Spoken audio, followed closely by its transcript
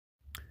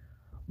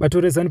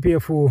Bato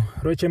Zanu-PF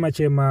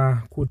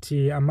rochema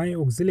kuti amai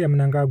Auxilia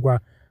Mnangagwa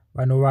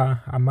vanova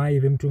amai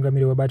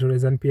vemutungamiri webato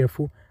Zanu-PF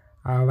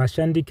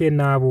vashandike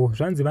navo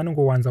zvanzi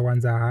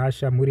vanongowanza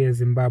hasha mhuri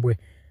yeZimbabwe.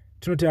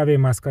 Tinoti ave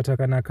masikati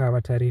akanaka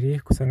vatariri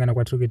kusangana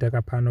kwatiri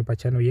kuita pano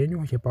pachano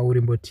yenyu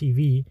yepaUrimbo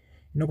TV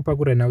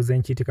inokupakurira nhau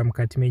dzenchitika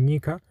mukati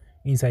menyika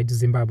inside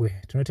Zimbabwe.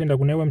 Tinotenda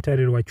kunewe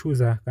mutariri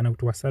wachuza kana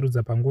kuti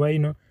wasarudza panguva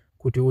ino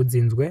kuti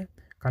udzinzwe.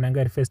 Kana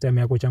ngari first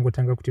time yako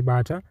changotanga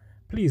kutibata,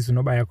 please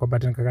unobaya kwa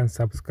button kakani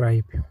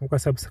subscribe.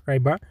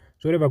 Ukasubscribe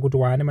zvoreva kuti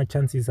waane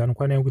machances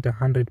anokwana ekuita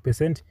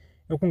 100%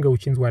 ekunge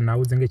uchinzwa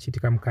nhau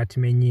dzengechitika mukati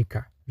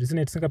menyika.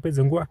 Zvisine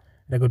tisingapedze nguva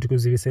rega kuti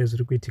kuzivisa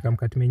zviri kuitika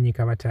mukati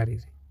menyika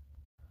vatariri.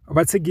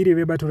 Vatsigiri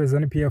vebato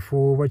Zanu-PF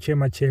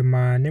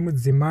vochema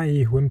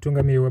nemudzimai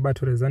wemutungamiri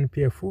webato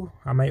Zanu-PF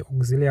amai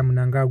Auxilia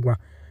Mnangagwa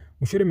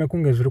mushure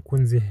mekunge zviri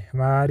kunzi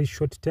vari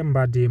short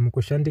tempered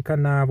mukushandika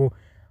navo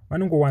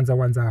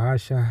vanongowanza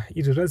hasha.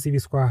 Izvi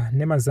zvaziviswa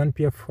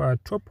nemaZanu-PF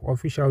top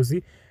officials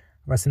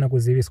vasina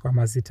kuziviswa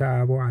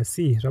mazita avo,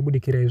 asi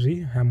zvabudikira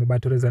izvi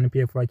mubato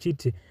Zanu-PF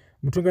vachiti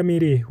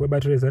mutungamiri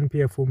webato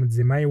Zanu-PF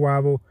mudzimai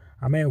wavo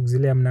amai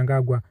Auxilia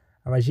Mnangagwa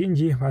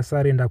vazhinji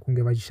vasarenda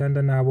kunge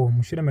vachishanda navo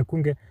mushure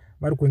mekunge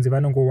vari kunzi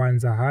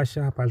vanongowanza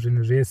hasha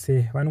pazvinhu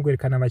zvese,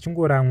 vanongoerekana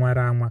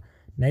vachingoramwa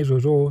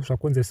naizvozvo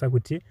zvakonzesa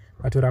kuti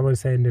bato ravo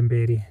risaende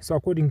mberi. So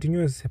according to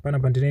news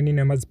panapa ndineni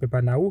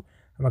nemadzipepa nhau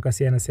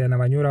vakasiyana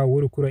vanyora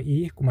hurukuro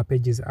iyi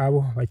kumapages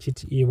avo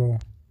vachiti ivo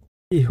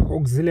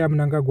Auxilia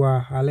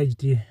Mnangagwa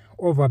alleged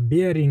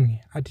overbearing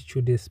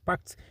attitude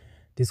sparked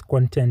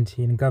discontent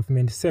in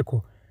government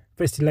circle.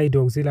 First Lady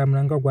Auxilia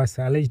Mnangagwa's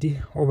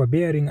alleged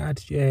overbearing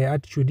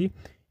attitude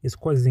is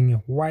causing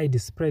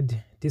widespread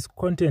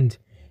discontent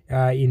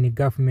in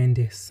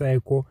government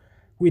cycle,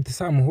 with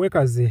some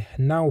workers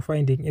now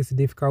finding it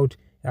difficult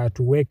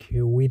to work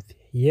with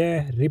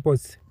her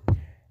reports.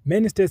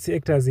 Many state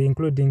actors,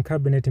 including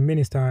cabinet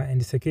minister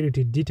and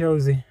security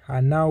details,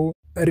 are now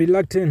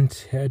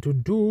reluctant to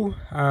do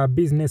official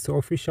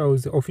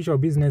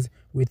business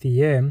with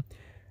her.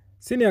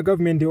 Senior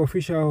government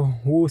official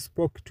who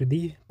spoke to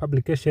the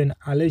publication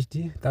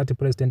alleged that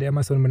President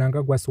Emmerson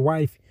Mnangagwa's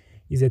wife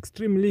is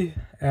extremely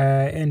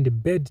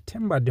and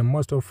bad-tempered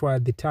most of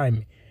the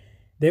time.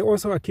 They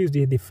also accused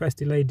the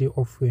First Lady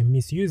of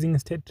misusing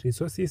state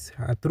resources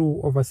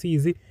through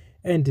overseas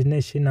and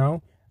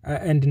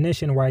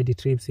nationwide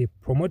trips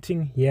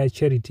promoting her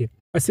charity.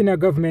 A senior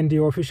government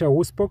official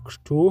who spoke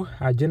to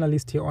a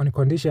journalist on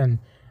condition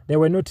they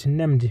were not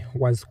named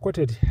was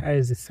quoted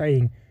as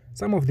saying,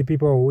 "Some of the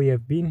people who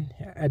have been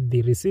at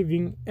the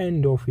receiving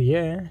end of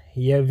her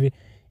have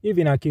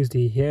even accused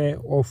her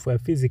of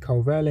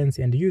physical violence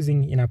and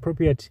using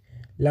inappropriate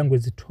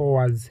language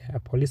towards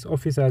police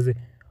officers,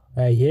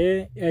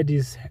 her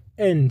aides,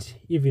 and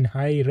even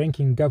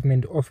high-ranking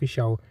government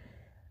official.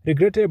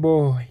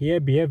 Regrettable, her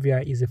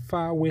behavior is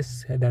far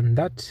worse than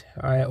that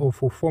of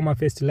former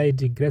First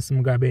Lady Grace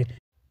Mugabe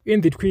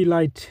in the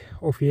twilight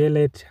of her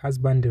late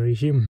husband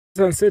regime. It's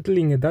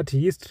unsettling that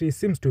history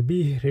seems to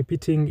be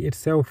repeating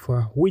itself,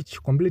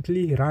 which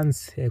completely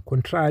runs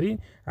contrary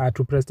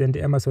to President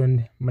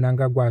Emmerson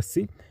Mnangagwa's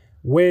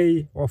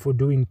way of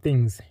doing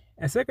things."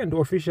 A second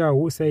official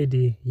who said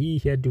he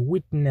had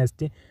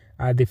witnessed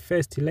the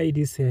First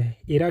Lady's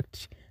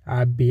erratic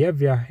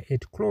behavior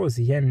at close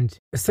hand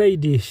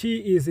said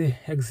she is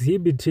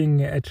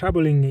exhibiting a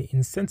troubling,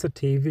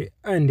 insensitive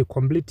and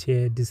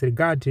complete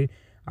disregard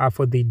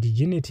for the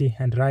dignity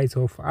and rights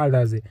of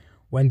others.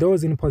 When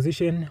those in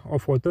position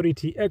of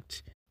authority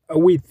act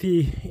with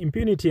the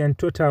impunity and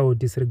total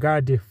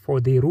disregard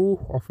for the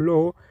rule of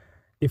law,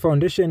 the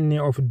foundation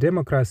of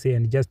democracy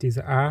and justice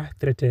are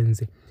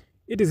threatened.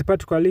 It is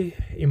particularly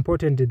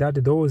important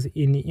that those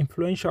in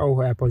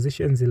influential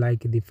positions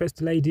like the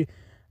First Lady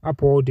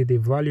uphold the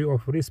value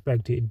of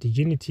respect,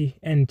 dignity,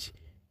 and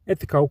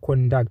ethical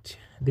conduct.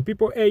 The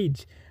people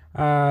urge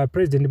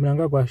President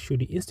Mnangagwa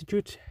should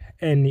institute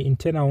an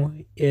internal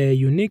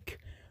unique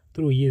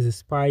through his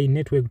spy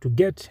network to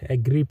get a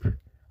grip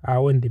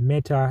on the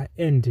matter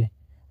and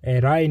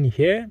rein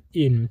her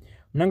in.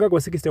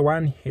 Mnangagwa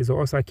 61 is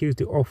also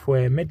accused of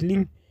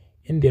meddling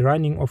in the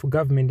running of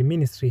government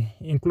ministry,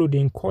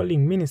 including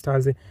calling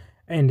ministers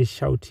and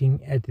shouting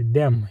at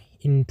them.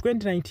 In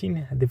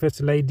 2019, the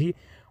First Lady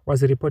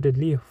was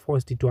reportedly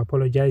forced to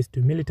apologize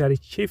to military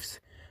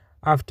chiefs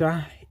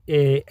after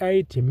a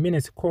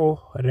 8-minute call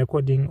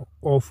recording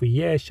of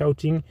her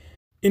shouting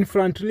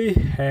infantry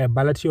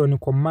battalion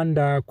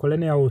commander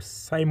Colonel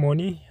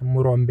Simon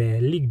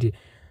Murombe leaked.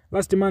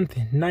 Last month,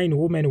 9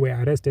 women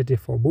were arrested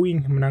for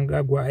booing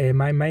Mnangagwa,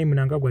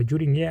 Mnangagwa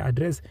during her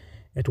address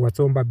at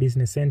Watsomba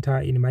Business Center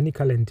in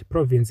Manicaland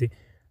province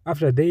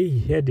after they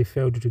had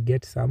failed to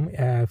get some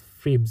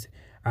fibs.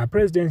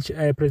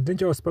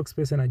 Presidential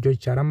spokesperson George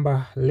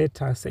Charamba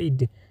later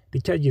said the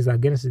charges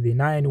against the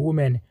 9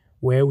 women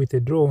were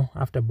withdrawn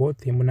after both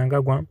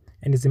Mnangagwa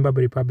and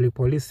Zimbabwe Republic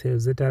Police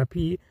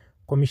ZRP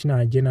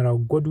Commissioner General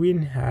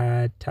Godwin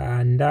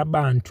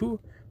Tandabantu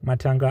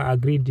Matanga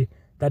agreed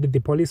that the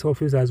police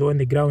officers on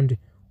the ground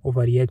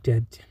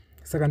overreacted.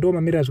 saka ndo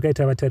mamiriro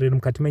zvakaita vatariri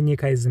mukati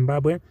menyika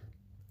yeZimbabwe.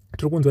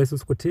 Tiri kunzwa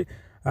isusu kuti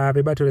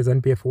vebato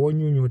reZanu-PF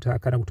vonyunyuta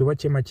kana kuti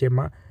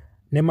vochema-chema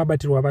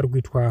nemabatirwo avari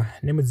kuitwa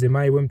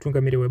nemudzimai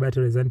wemutungamiri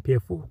webato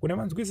reZanu-PF. Kuna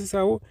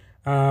manzwisisawo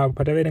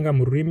pataverenga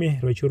mururimi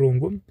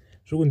rwechirungu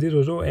zviri kunzi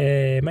izvozvo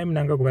mai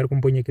Mnangagwa vari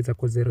kumbonyekedza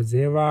kodzero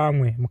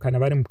dzevamwe mukana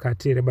vari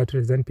mukati rebato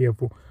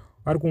reZanu-PF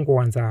vari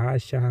kungowanza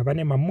hasha,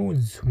 vane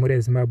mamoods muri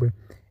yeZimbabwe.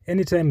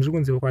 Anytime zviri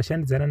kunzi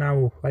vakashandidzana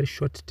navo vari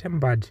short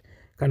tempered,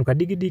 kanhu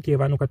kadiki-diki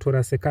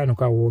vanokatora sekanhu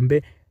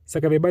kahombe.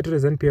 Saka vebato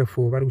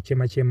reZanu-PF vari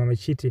kuchema-chema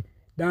vachiti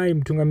dai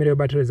mutungamiri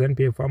webato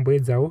reZanu-PF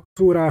amboedzawo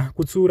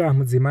kutsura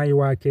mudzimai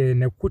wake,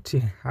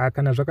 nekuti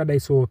kana zvakadai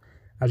so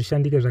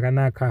hazvishandike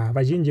zvakanaka.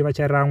 Vazhinji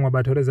vacharamwa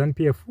bato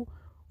reZanu-PF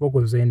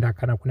vogozoenda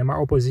kana kune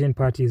maopposition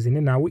parties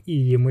nenhau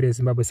iyi muri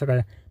yeZimbabwe.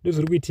 Saka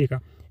ndozviri kuitika.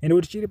 Ende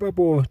kuti chiri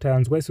papo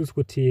tanzwa isusu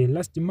kuti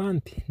last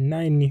month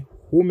 9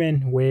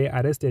 women were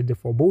arrested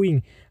for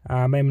booing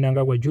mai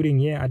Mnangagwa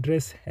during her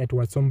address at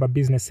Watsomba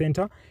Business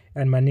Center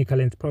and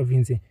Manicaland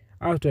province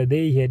after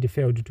they had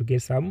failed to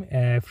get some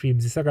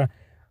fribs. Saka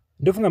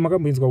ndofunga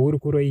makambinzwa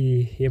hurukuro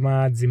iyi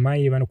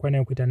yemadzimai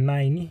vanokwana kuita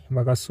 9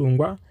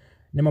 vakasungwa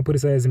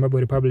nemapurisa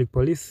yeZimbabwe Republic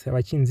Police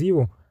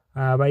vachinzivo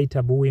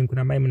vaita booing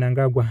kuna mai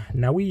Mnangagwa.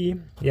 Nhau iyi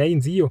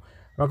yainziyo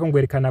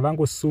vakangwerekana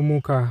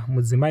vangosumuka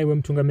mudzimai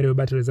wemutungamiri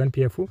webato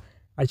reZanu-PF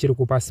achiri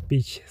kupa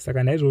speech.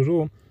 Saka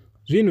naizvozvo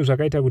zvinhu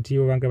zvakaita kuti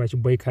ivo vange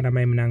vachiboikana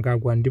mai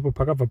Mnangagwa, ndipo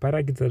pakabva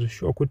parakidza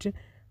zvishuwa kuti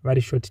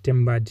vari short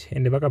tempered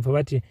ende vakabva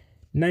vati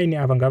 9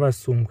 ava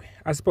ngavasungwe.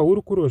 Asi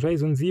pahurukuro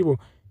zvaizonzivo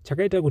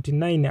chakaita kuti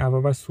 9 ava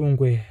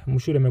vasungwe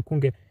mushure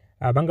mekunge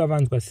vanga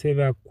vanzwa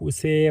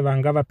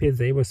sevanga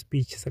vapedza ivo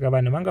speech. Saka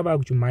vanhu vanga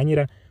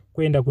vakuchimhanyira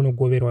kuenda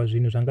kunogoverwa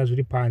zvinhu zvanga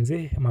zviri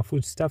panze,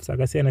 mafoodstuffs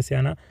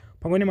akasiyana-siyana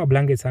pamwe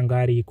nemablankets anga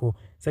ariko.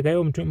 Saka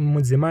ivo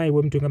mudzimai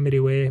wemutungamiri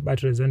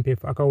webato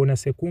reZanu-PF akaona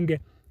sekunge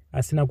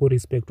asina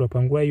kurespectwa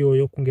panguva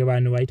iyoyo, kunge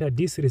vanhu vaita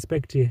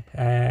disrespect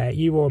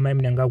ivo mai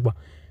Mnangagwa.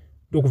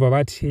 Ndokubva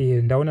vati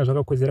ndaona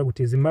zvakakodzera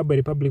kuti Zimbabwe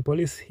Republic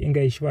Police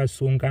inga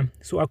ichivasunga.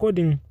 So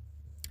according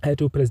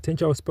to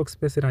presidential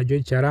spokesperson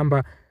George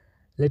Charamba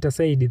later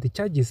said the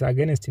charges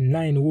against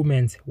 9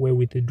 women were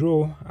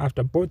withdrawn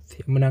after both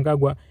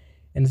Mnangagwa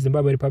and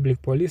Zimbabwe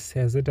Republic Police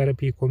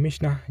ZRP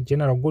Commissioner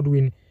General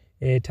Godwin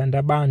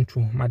Tandabantu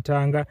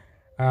Matanga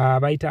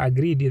vaita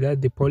agreed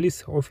that the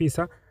police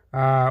officer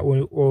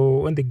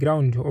on the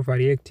ground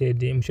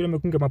overreacted. Mushure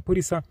mekunge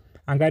mapurisa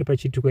anga ari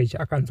pachituko ichi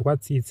akanzwa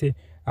tsitsi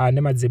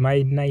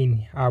nemadzimai 9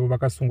 avo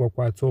vakasungwa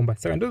kuWatsomba.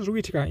 Saka ndozviri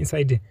kuitika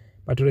inside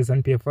bato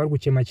reZanu-PF vari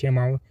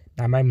kuchema-chemawo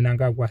namai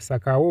Mnangagwa.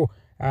 Sakawo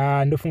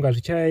ndofunga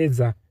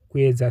zvichaedza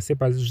kuedza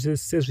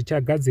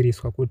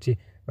sezvichagadziriswa kuti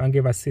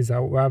vange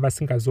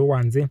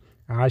vasingazowanze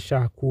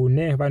hasha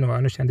kune vanhu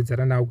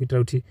vanoshandidzana navo kuitira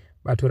kuti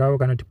bato ravo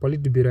kana kuti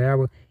politbiro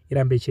yavo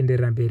irambe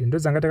ichienderera mberi.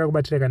 Ndodzanga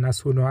takakubatira kana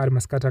suno ari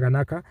masikati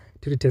akanaka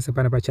tiri tese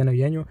pana pachannel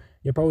yenyu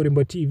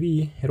yepaUrimbo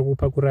TV iri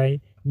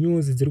kupakurai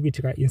news dziri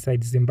kuitika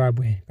inside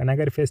Zimbabwe. Kana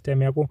anga iri first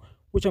time yako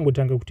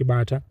uchangotanga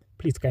kutibata,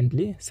 please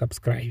kindly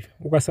subscribe.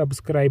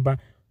 Ukasubscribe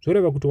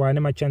zvoreva kuti waane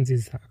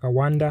machances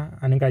akawanda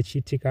anenge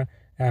achiitika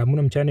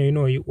muno muchannel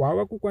inoyi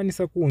wava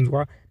kukwanisa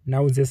kunzwa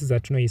nhau dzese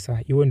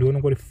dzatinoisa. Iwe ndiwe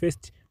unongori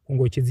first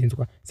kunge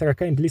uchidzinzwa. Saka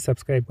kindly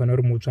subscribe kana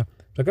uri mutsva.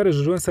 Zvakare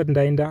zvozvo ndisati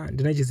ndaenda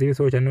ndine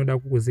chiziviso chanoda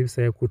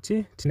kukuzivisai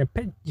kuti tine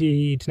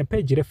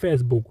page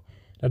reFacebook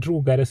ratiri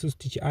kugara isusu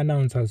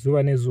tichiannounce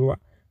zuva nezuva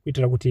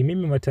kuitira kuti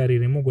imimi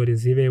vatariri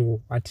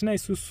mugorizivewo. Hatina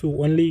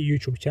isusu only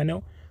YouTube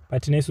channel,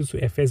 but tina isusu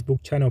a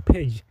Facebook channel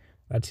page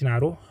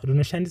ratinaro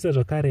rinoshandisa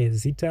zvakare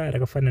zita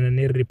rakafanana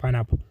neriri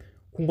panapo,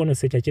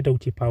 kungonosecha chete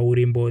kuti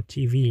paUrimbo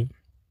TV.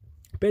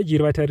 Page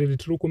iri vatariri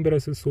tiri kukumbira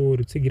isusu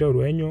rutsigiro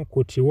rwenyu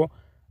kutiwo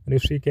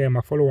risvike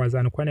mafollowers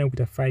anokwana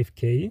kuita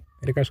 5k.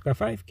 Rikasvika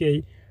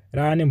 5k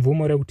raane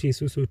mvumo rekuti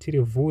isusu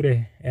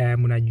tirivhure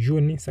muna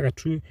June. Saka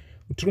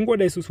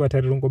tiringoda isusu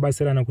vatariri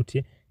ngobatsirana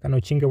kuti kana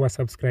uchinge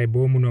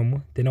wasubscribe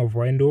munomu then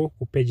waendo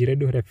kupage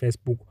redu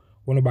reFacebook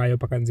unobayo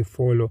pakanzi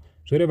follow.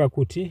 Zvoreva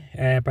kuti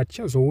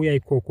patichazouya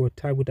ikoko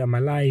takuita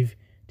malive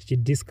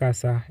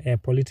tichidiscussa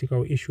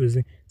political issues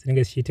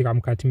dzinenge dzichiitika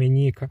mukati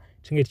menyika,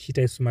 tinenge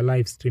tichiita isu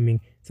malive streaming.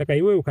 Saka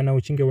iwewe kana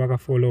uchinge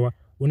wakafollowa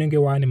unenge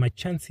waane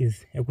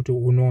machances ekuti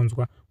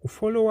unonzwa.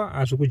 Kufollowa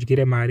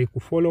hazvikudyire mari,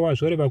 kufollowa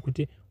zvoreva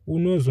kuti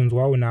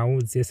unozonzwawo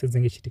nhau dzese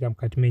dzinenge dzichiitika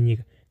mukati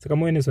menyika. Saka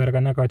muve nezuva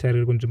rakanaka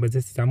vatariri kunzvimbo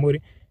dzese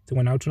dzamuri.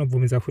 Dzimwe nhau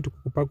tinobvumidza futi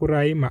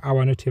kukupakurai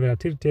maawa anotevera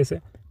tiri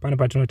tese pano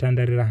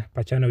patinotandarira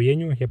pachannel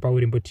yenyu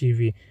yepaUrimbo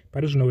TV.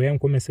 Pari zvino uyai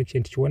mucomment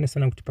section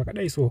tichionesana kuti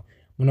pakadai so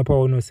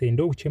munopaono sei.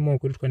 Ndokuchemawo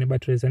kuritwa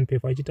nebato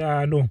reZanu-PF achiti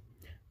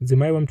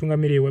mudzimai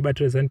wemutungamiri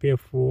webato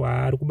reZanu-PF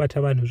ari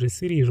kubata vanhu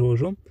zvisiri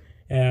izvozvo.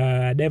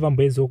 Dai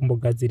vamboedzawo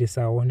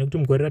kumbogadzirisawo nekuti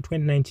mugore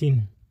ra2019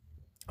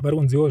 vari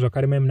kunziwawo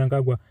zvakare mai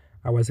Mnangagwa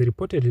was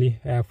reportedly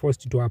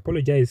forced to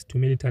apologize to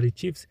military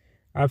chiefs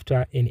after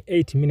an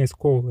 8-minute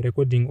call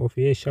recording of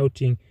her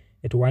shouting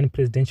at one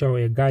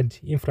presidential guard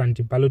in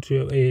front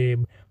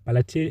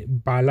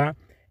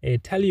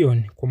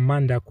battalion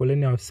commander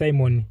Colonel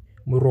Simon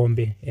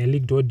Murombe.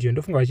 Leaked audio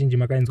ndofunga vachinji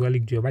makainzwa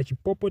leaked audio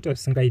vachipopota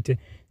zvisingaite.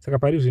 Saka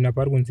pari zvino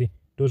pari kunzi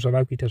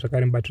ndozvavakuita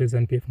zvakare mubatiro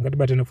Zanu-PF.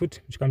 Ngatibatane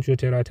futi muchikamu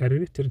chotevera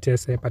vatariri tiri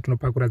tese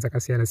patinopakura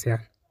dzakasiyana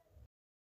siyana.